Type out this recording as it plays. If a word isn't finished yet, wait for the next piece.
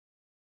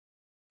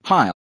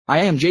Hi,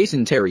 I am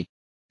Jason Terry.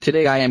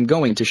 Today I am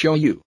going to show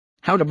you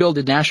how to build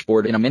a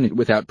dashboard in a minute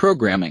without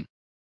programming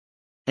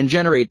and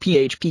generate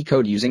PHP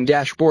code using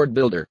Dashboard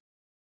Builder.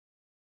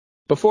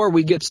 Before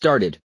we get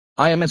started,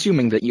 I am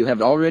assuming that you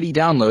have already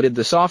downloaded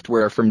the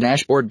software from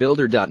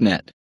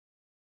dashboardbuilder.net.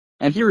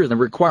 And here are the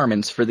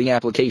requirements for the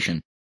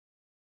application.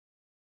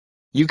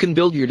 You can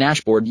build your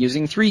dashboard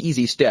using 3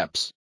 easy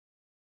steps.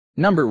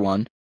 Number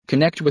 1,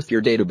 connect with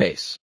your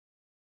database.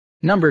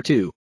 Number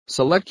 2,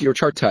 select your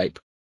chart type.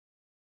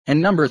 And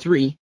number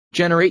 3,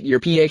 generate your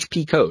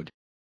PHP code.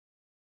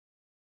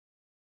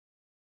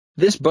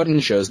 This button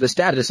shows the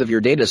status of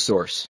your data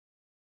source.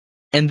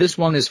 And this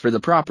one is for the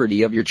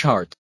property of your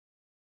chart.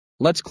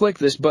 Let's click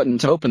this button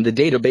to open the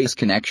database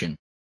connection.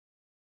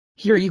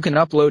 Here you can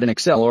upload an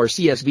Excel or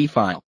CSV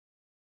file.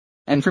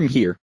 And from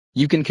here,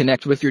 you can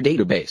connect with your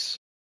database.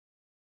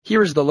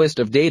 Here is the list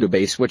of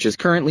database which is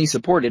currently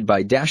supported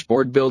by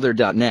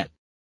dashboardbuilder.net.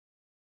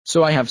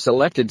 So I have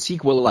selected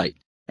SQLite,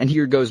 and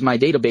here goes my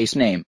database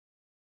name.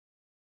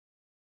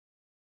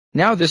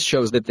 Now this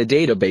shows that the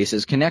database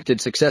is connected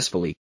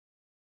successfully.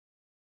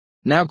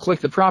 Now click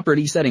the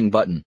Property Setting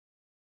button.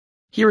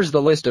 Here is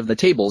the list of the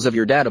tables of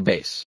your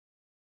database.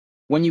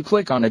 When you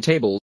click on a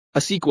table, a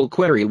SQL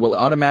query will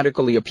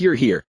automatically appear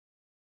here.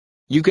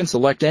 You can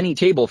select any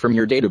table from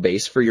your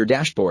database for your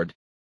dashboard.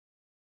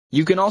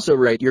 You can also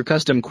write your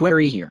custom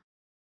query here.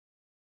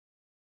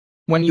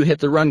 When you hit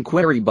the Run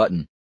Query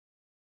button,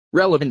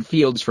 relevant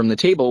fields from the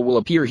table will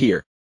appear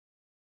here.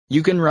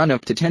 You can run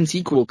up to 10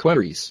 SQL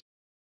queries.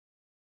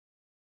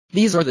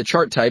 These are the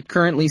chart type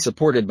currently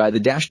supported by the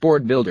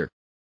Dashboard Builder.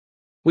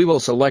 We will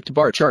select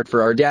bar chart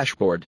for our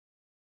dashboard.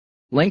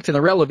 Link to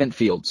the relevant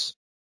fields.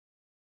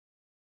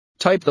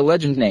 Type the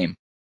legend name.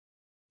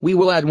 We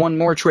will add one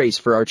more trace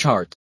for our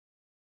chart.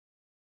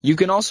 You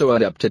can also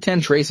add up to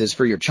 10 traces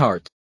for your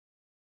chart.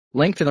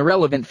 Link to the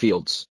relevant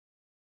fields.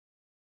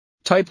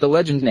 Type the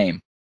legend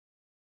name.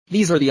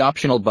 These are the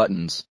optional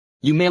buttons.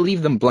 You may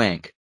leave them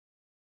blank.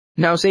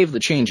 Now save the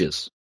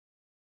changes.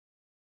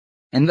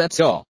 And that's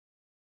all.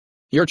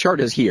 Your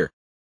chart is here.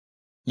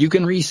 You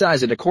can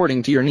resize it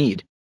according to your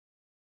need.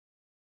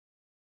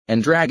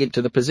 And drag it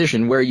to the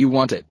position where you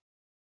want it.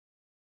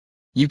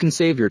 You can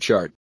save your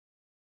chart.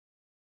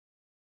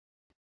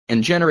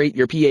 And generate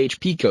your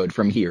PHP code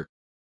from here.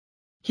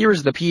 Here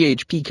is the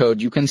PHP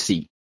code you can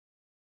see.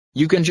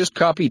 You can just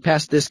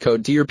copy-paste this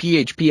code to your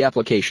PHP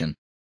application.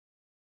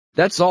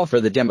 That's all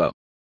for the demo.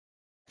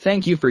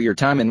 Thank you for your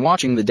time in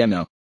watching the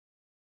demo.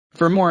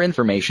 For more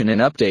information and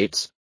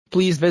updates,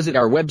 please visit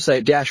our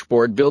website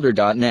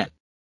dashboardbuilder.net.